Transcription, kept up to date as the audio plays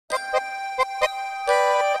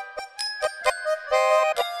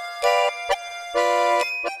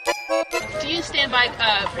you stand by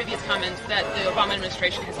previous comments that the Obama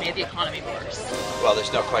administration has made the economy worse? Well,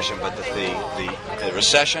 there's no question but that the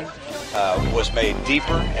recession was made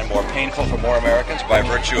deeper and more painful for more Americans by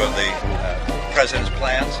virtue of the president's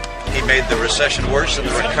plans. He made the recession worse and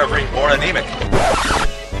the recovery more anemic.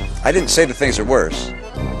 I didn't say that things are worse.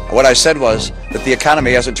 What I said was that the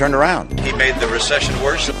economy hasn't turned around. He made the recession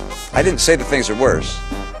worse. I didn't say that things are worse.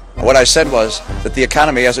 What I said was that the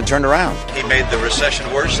economy hasn't turned around. He made the recession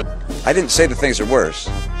worse. I didn't say that things are worse.